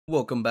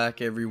Welcome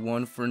back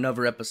everyone for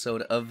another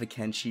episode of the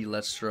Kenshi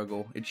Let's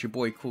Struggle. It's your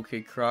boy Cool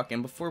Kid Croc,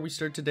 and before we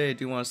start today I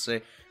do want to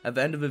say at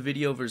the end of the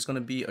video there's going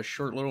to be a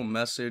short little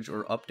message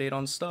or update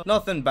on stuff.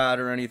 Nothing bad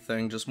or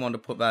anything, just wanted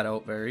to put that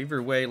out there.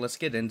 Either way, let's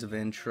get into the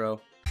intro.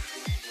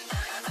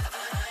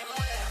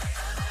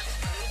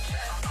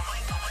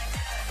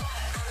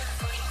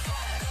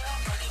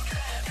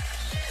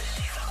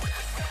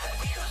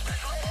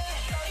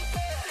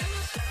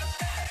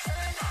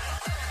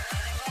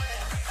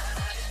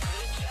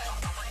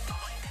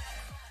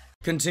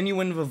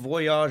 Continuing the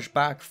voyage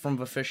back from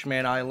the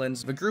Fishman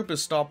Islands, the group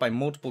is stopped by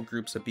multiple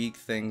groups of beak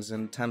things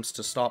and attempts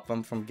to stop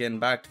them from getting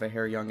back to the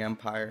Hairy Young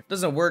Empire.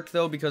 Doesn't work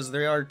though because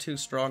they are too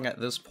strong at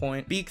this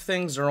point. Beak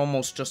things are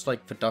almost just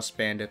like the dust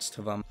bandits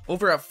to them.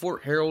 Over at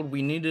Fort Harold,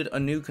 we needed a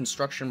new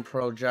construction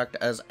project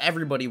as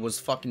everybody was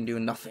fucking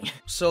doing nothing.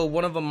 So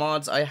one of the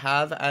mods I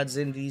have adds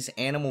in these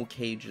animal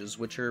cages,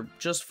 which are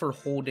just for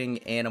holding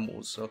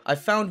animals. So I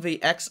found the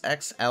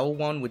XXL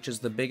one, which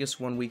is the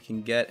biggest one we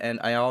can get, and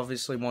I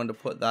obviously wanted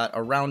to put that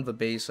around the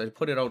base. I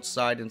put it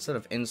outside instead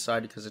of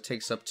inside because it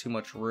takes up too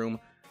much room.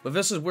 But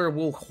this is where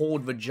we'll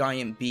hold the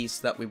giant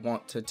beast that we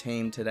want to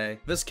tame today.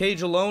 This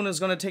cage alone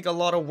is going to take a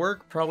lot of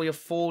work, probably a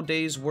full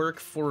day's work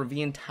for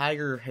the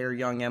entire Hairy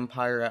Young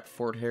Empire at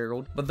Fort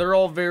Harold. But they're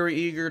all very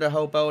eager to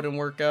help out and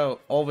work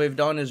out. All they've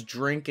done is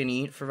drink and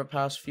eat for the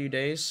past few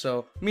days.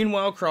 So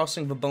meanwhile,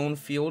 crossing the bone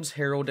fields,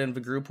 Harold and the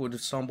group would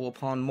stumble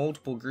upon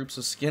multiple groups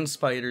of skin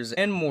spiders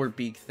and more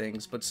beak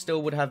things, but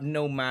still would have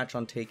no match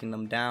on taking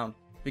them down.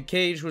 The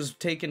cage was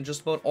taken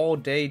just about all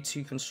day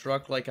to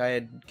construct like I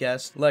had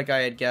guessed,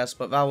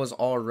 but that was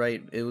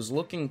alright. It was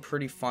looking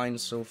pretty fine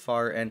so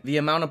far, and the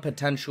amount of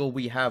potential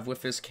we have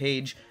with this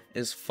cage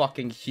is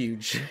fucking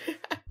huge.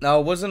 Now,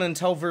 it wasn't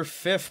until their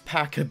fifth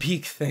pack of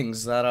beak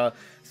things that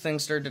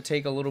things started to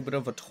take a little bit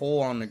of a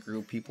toll on the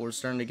group. People were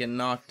starting to get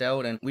knocked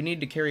out, and we need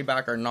to carry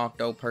back our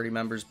knocked out party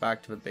members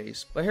back to the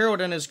base. But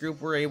Harold and his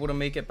group were able to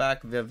make it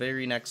back the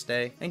very next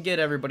day and get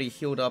everybody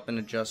healed up and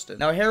adjusted.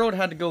 Now, Harold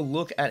had to go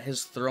look at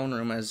his throne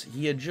room as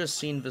he had just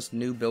seen this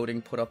new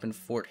building put up in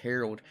Fort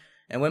Harold.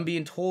 And when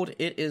being told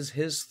it is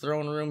his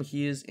throne room,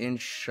 he is in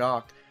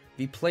shock.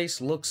 The place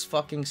looks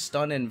fucking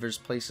stunning. There's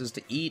places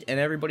to eat, and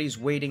everybody's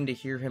waiting to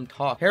hear him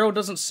talk. Harold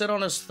doesn't sit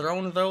on his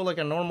throne, though, like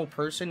a normal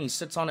person. He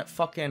sits on it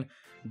fucking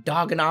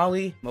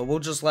diagonally, but we'll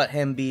just let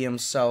him be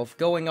himself.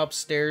 Going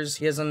upstairs,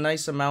 he has a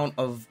nice amount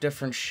of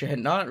different shit.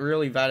 Not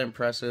really that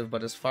impressive,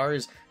 but as far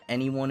as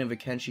anyone in the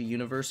Kenshi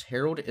universe,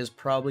 Harold is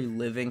probably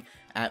living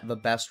at the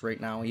best right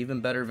now,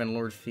 even better than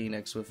Lord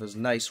Phoenix with his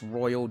nice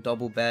royal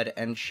double bed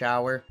and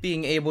shower.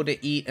 Being able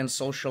to eat and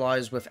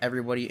socialize with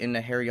everybody in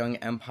the Hairy Young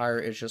Empire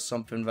is just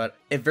something that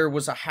if there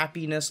was a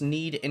happiness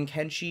need in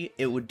Kenshi,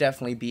 it would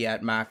definitely be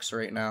at max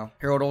right now.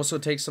 Harold also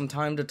takes some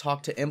time to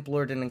talk to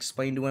Implord and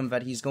explain to him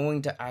that he's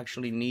going to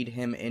actually need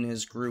him in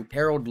his group.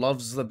 Harold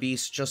loves the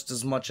beast just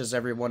as much as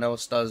everyone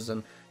else does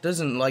and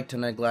doesn't like to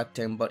neglect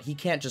him, but he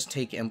can't just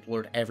take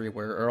Implord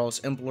everywhere or else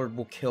Implord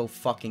will kill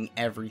fucking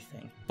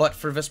everything. But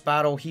for this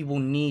battle, he will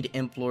need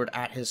Implord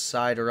at his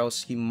side or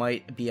else he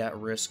might be at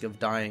risk of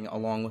dying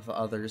along with the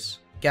others.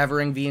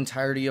 Gathering the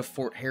entirety of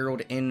Fort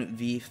Harold in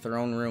the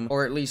throne room,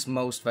 or at least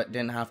most that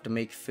didn't have to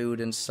make food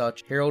and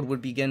such, Harold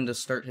would begin to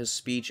start his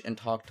speech and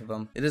talk to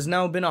them. It has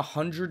now been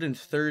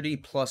 130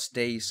 plus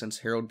days since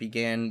Harold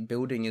began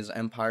building his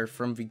empire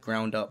from the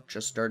ground up,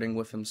 just starting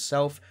with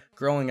himself,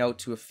 growing out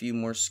to a few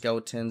more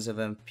skeletons and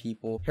then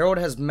people. Harold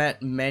has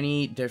met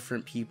many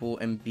different people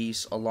and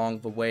beasts along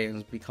the way and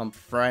has become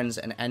friends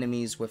and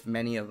enemies with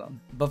many of them.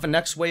 But the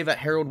next way that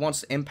Harold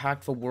wants to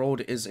impact the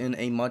world is in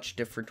a much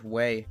different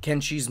way.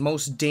 Kenshi's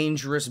most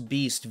dangerous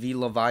beast, the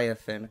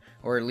Leviathan,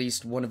 or at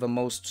least one of the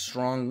most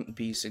strong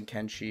beasts in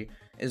Kenshi,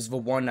 is the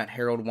one that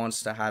Harold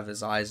wants to have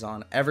his eyes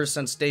on. Ever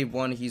since day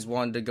one, he's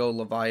wanted to go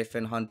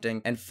Leviathan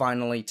hunting and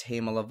finally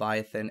tame a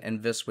Leviathan,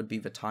 and this would be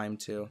the time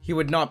to. He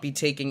would not be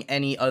taking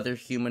any other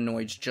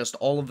humanoids, just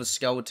all of the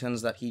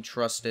skeletons that he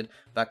trusted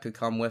that could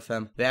come with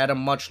him. They had a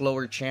much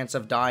lower chance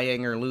of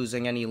dying or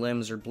losing any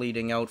limbs or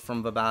bleeding out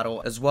from the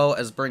battle, as well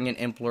as bringing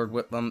Implord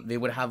with them. They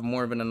would have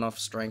more than enough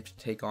strength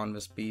to take on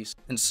this beast.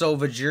 And so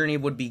the journey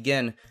would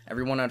begin.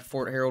 Everyone at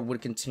Fort Harold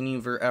would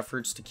continue their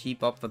efforts to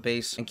keep up the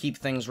base and keep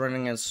things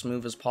running as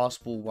smooth as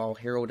possible, while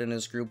Harold and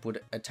his group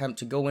would attempt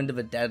to go into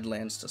the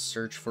Deadlands to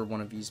search for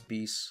one of these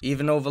beasts.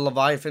 Even though the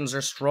Leviathans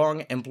are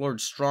strong,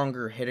 Implord's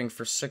stronger, hitting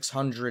for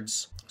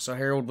 600s. So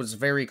Harold was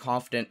very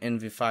confident in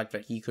the fact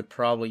that he could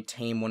probably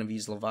tame one of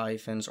these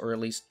Leviathans, or at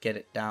least get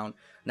it down.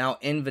 Now,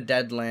 in the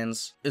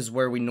Deadlands is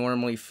where we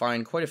normally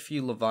find quite a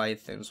few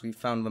Leviathans. We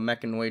found the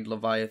mechanoid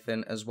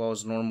Leviathan as well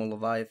as normal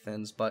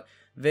Leviathans, but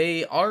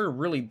they are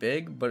really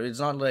big, but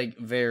it's not like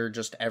they're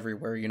just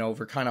everywhere, you know,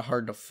 they're kind of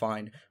hard to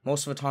find.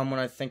 Most of the time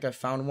when I think I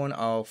found one,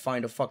 I'll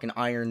find a fucking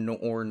iron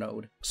ore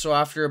node. So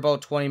after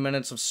about 20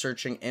 minutes of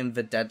searching in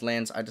the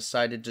Deadlands, I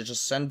decided to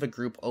just send the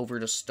group over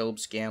to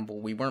Stobe's Gamble.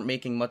 We weren't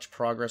making much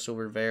progress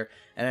over there,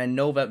 and I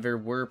know that there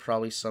were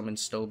probably some in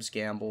Stobe's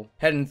Gamble.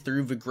 Heading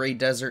through the Grey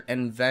Desert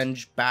and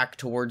Venge back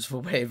towards the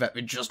way that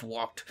we just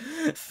walked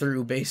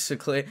through,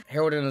 basically.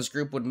 Harold and his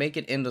group would make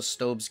it into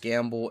Stobe's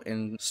Gamble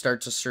and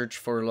start to search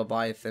for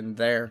Leviathan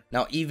there.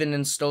 Now, even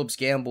in Stobe's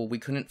Gamble, we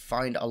couldn't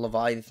find a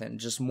Leviathan,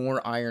 just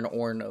more iron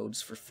ore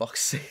nodes, for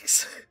fuck's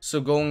sakes. So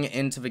going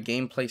into the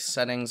gameplay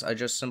settings, I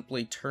just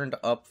simply turned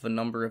up the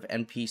number of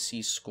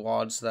NPC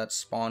squads that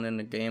spawn in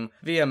the game,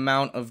 the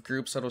amount of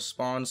groups that'll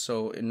spawn,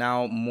 so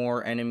now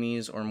more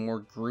enemies or more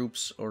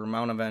groups or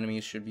amount of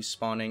enemies should be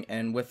spawning,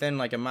 and within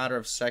like a matter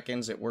of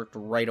seconds, it worked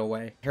right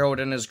away. Harold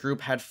and his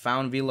group had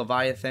found the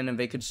Leviathan, and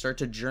they could start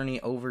to journey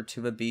over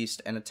to the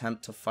beast and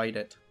attempt to fight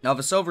it. Now,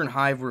 the Silver and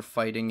Hive were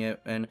fighting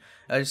it, and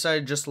I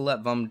decided just to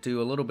let them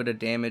do a little bit of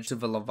damage to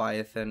the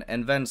Leviathan,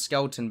 and then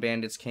skeleton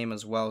bandits came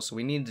as well, so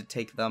we needed to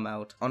take them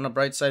out. On the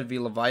bright side, the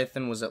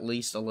Leviathan was at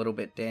least a little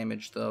bit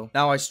damaged, though.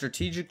 Now, I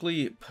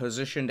strategically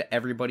positioned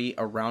everybody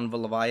around the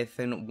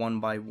Leviathan one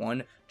by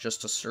one,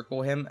 just to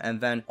circle him,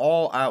 and then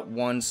all at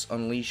once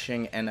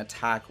unleashing an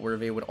attack where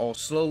they would all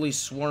slowly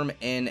swarm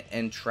in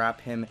and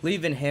trap him,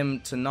 leaving him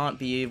to not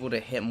be able to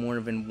hit more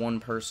than one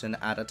person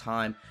at a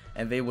time,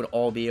 and they would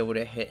all be able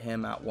to hit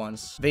him at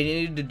once. They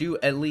needed to do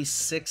at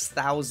least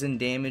 6,000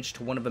 damage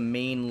to one of the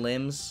main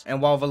limbs, and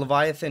while the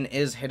Leviathan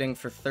is hitting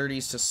for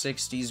 30s to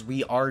 60s,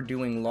 we are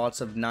doing lots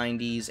of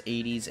 90s,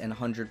 80s, and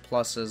 100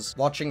 pluses.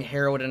 Watching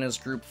Harold and his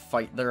group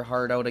fight their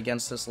heart out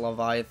against this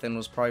Leviathan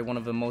was probably one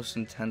of the most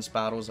intense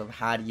battles I've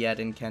had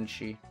yet in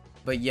Kenshi.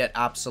 But yet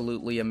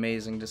absolutely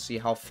amazing to see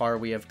how far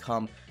we have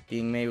come,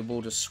 being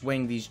able to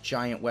swing these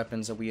giant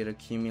weapons that we had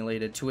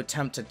accumulated to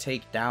attempt to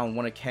take down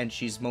one of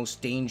Kenshi's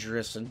most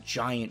dangerous and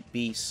giant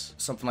beasts.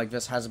 Something like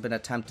this hasn't been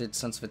attempted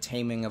since the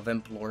taming of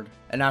Implord.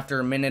 And after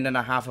a minute and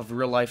a half of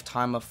real life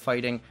time of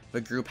fighting,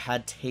 the group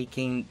had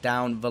taken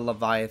down the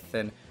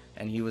Leviathan,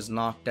 and he was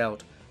knocked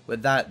out.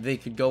 With that, they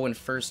could go and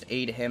first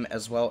aid him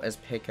as well as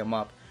pick him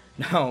up.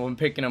 Now, when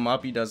picking him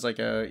up, he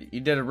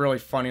did a really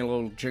funny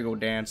little jiggle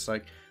dance,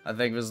 like, I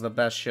think this is the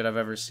best shit I've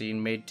ever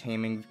seen. Made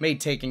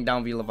taking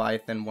down the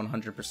Leviathan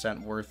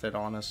 100% worth it,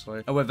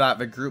 honestly. And with that,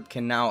 the group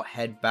can now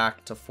head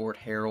back to Fort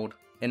Harold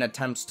in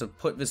attempts to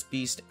put this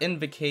beast in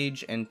the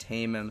cage and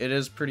tame him. It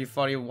is pretty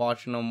funny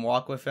watching them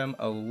walk with him,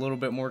 a little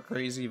bit more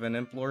crazy than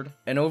Implord.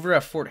 And over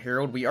at Fort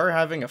Harold, we are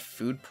having a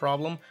food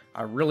problem.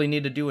 I really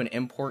need to do an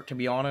import, to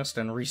be honest,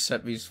 and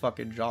reset these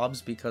fucking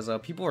jobs because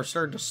people are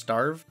starting to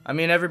starve. I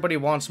mean, everybody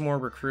wants more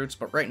recruits,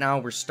 but right now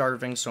we're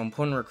starving, so I'm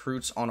putting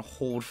recruits on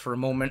hold for a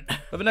moment.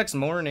 But the next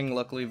morning,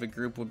 luckily, the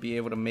group would be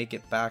able to make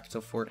it back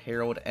to Fort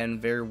Harold,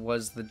 and there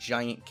was the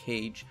giant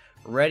cage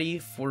ready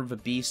for the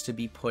beast to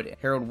be put in.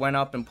 Harold went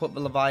up and put the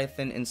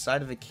Leviathan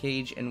inside of the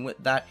cage, and with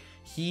that,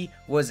 he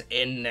was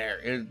in there.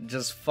 It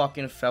just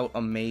fucking felt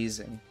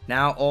amazing.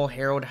 Now all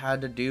Harold had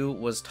to do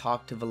was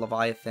talk to the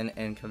Leviathan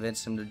and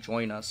convince him to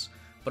join us.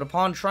 But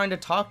upon trying to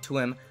talk to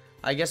him,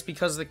 I guess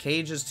because the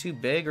cage is too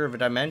big or the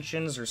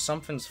dimensions or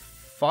something's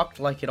fucked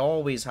like it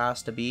always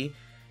has to be,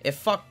 it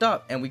fucked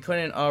up and we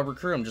couldn't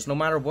recruit him. Just no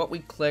matter what we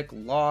click,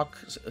 lock,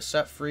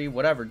 set free,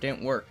 whatever,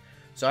 didn't work.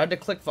 So I had to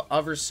click the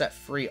other set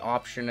free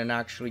option and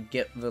actually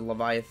get the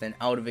Leviathan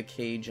out of the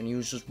cage, and he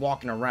was just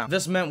walking around.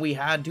 This meant we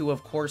had to,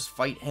 of course,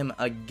 fight him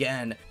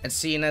again. And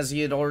seeing as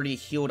he had already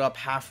healed up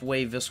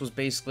halfway, this was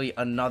basically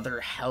another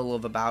hell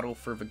of a battle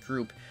for the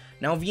group.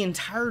 Now, the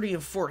entirety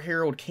of Fort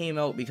Harold came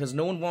out because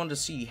no one wanted to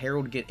see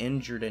Harold get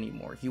injured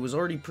anymore. He was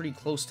already pretty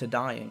close to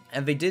dying.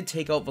 And they did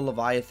take out the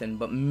Leviathan,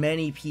 but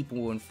many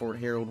people in Fort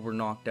Harold were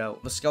knocked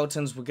out. The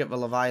skeletons would get the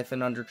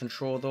Leviathan under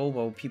control though,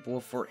 while people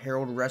of Fort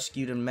Harold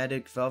rescued and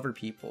medicked the other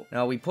people.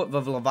 Now, we put the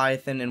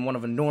Leviathan in one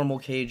of the normal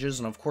cages,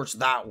 and of course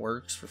that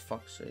works, for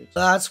fuck's sake.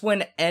 That's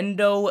when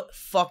Endo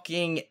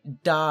fucking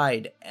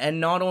died.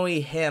 And not only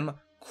him,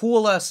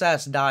 Cool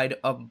SS died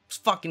a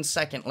fucking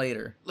second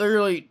later.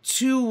 Literally,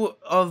 two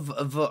of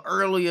the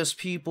earliest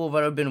people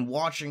that have been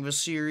watching the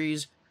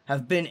series,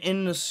 have been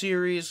in the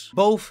series,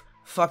 both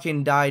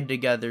fucking died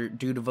together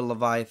due to the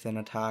Leviathan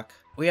attack.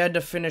 We had to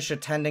finish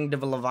attending to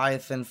the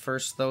Leviathan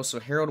first though,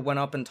 so Harold went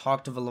up and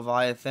talked to the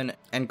Leviathan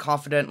and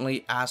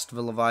confidently asked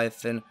the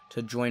Leviathan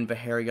to join the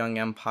Hair Young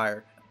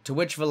Empire. To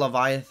which the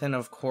Leviathan,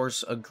 of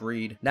course,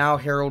 agreed. Now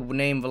Harold would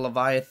name the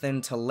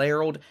Leviathan to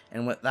Larold,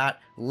 and with that,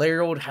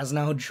 Larold has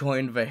now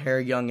joined the Hair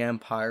Young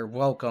Empire.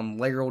 Welcome,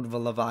 Larold the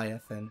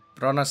Leviathan.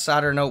 But on a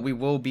sadder note, we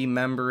will be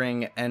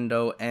membering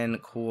Endo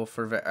and Cool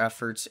for their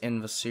efforts in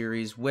the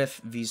series with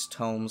these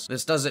tomes.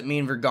 This doesn't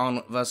mean they're gone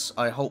with us.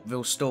 I hope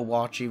they'll still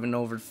watch even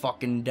though they're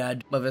fucking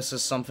dead. But this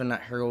is something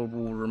that Harold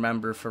will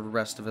remember for the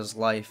rest of his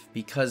life,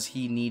 because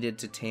he needed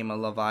to tame a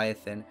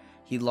Leviathan.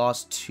 He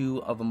lost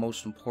two of the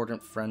most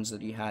important friends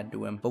that he had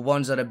to him, the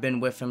ones that have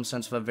been with him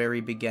since the very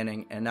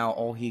beginning, and now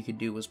all he could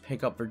do was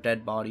pick up their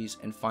dead bodies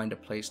and find a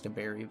place to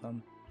bury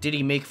them. Did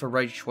he make the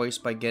right choice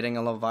by getting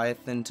a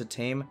Leviathan to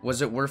tame?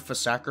 Was it worth the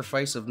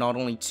sacrifice of not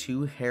only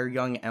two Hair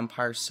Young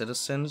Empire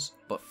citizens,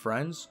 but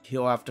friends?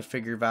 He'll have to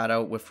figure that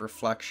out with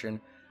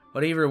reflection.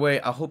 But either way,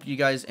 I hope you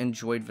guys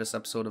enjoyed this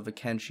episode of the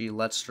Kenshi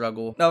Let's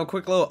Struggle. Now, a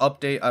quick little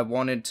update I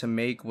wanted to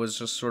make was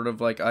just sort of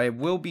like, I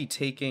will be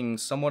taking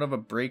somewhat of a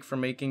break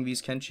from making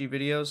these Kenshi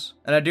videos.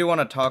 And I do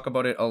want to talk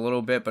about it a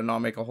little bit, but not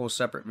make a whole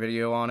separate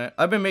video on it.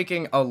 I've been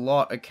making a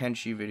lot of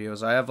Kenshi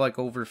videos. I have like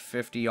over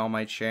 50 on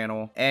my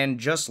channel. And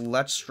just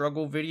Let's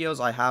Struggle videos,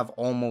 I have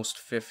almost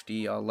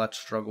 50 Let's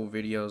Struggle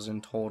videos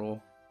in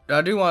total.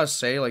 I do want to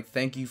say, like,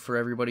 thank you for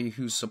everybody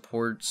who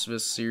supports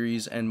this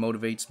series and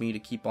motivates me to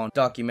keep on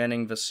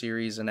documenting the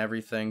series and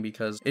everything,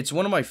 because it's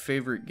one of my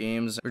favorite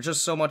games. There's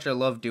just so much I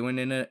love doing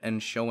in it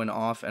and showing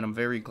off, and I'm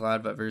very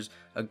glad that there's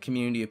a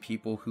community of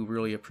people who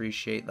really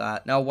appreciate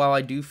that. Now, while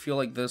I do feel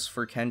like this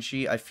for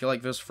Kenshi, I feel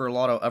like this for a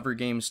lot of other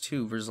games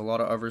too. There's a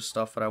lot of other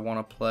stuff that I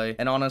want to play,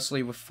 and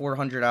honestly, with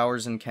 400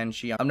 hours in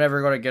Kenshi, I'm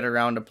never going to get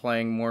around to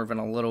playing more than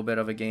a little bit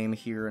of a game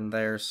here and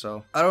there,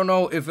 so I don't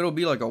know if it'll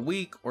be like a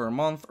week or a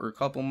month or a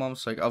couple months.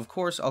 Like, of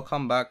course I'll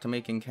come back to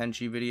making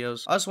Kenshi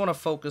videos. I just want to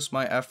focus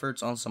my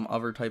efforts on some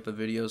other type of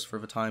videos for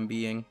the time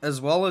being,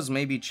 as well as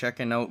maybe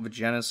checking out the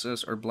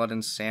Genesis or Blood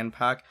and Sand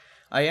pack.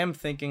 I am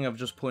thinking of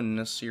just putting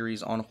this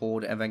series on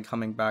hold and then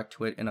coming back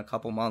to it in a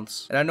couple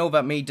months. And I know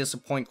that may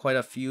disappoint quite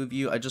a few of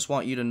you. I just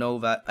want you to know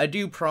that I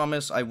do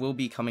promise I will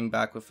be coming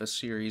back with this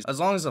series. As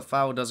long as the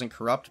file doesn't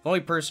corrupt, the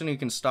only person who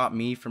can stop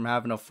me from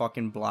having a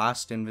fucking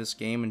blast in this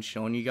game and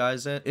showing you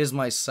guys it is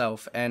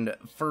myself. And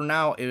for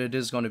now, it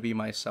is going to be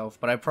myself.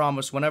 But I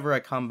promise whenever I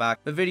come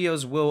back, the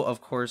videos will,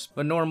 of course,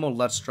 the normal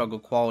Let's Struggle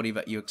quality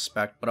that you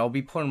expect. But I'll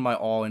be putting my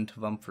all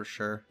into them for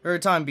sure. For the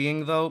time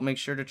being though, make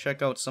sure to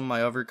check out some of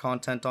my other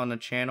content on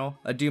the channel.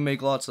 I do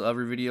make lots of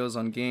other videos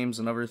on games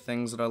and other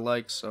things that I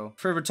like, so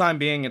for the time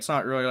being, it's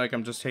not really like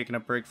I'm just taking a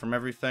break from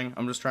everything.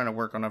 I'm just trying to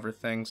work on other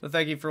things. So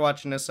thank you for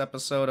watching this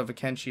episode of a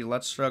Kenshi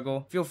Let's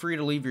Struggle. Feel free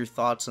to leave your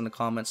thoughts in the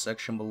comments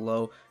section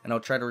below, and I'll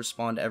try to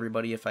respond to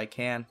everybody if I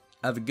can.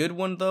 Have a good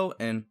one though,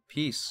 and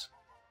peace.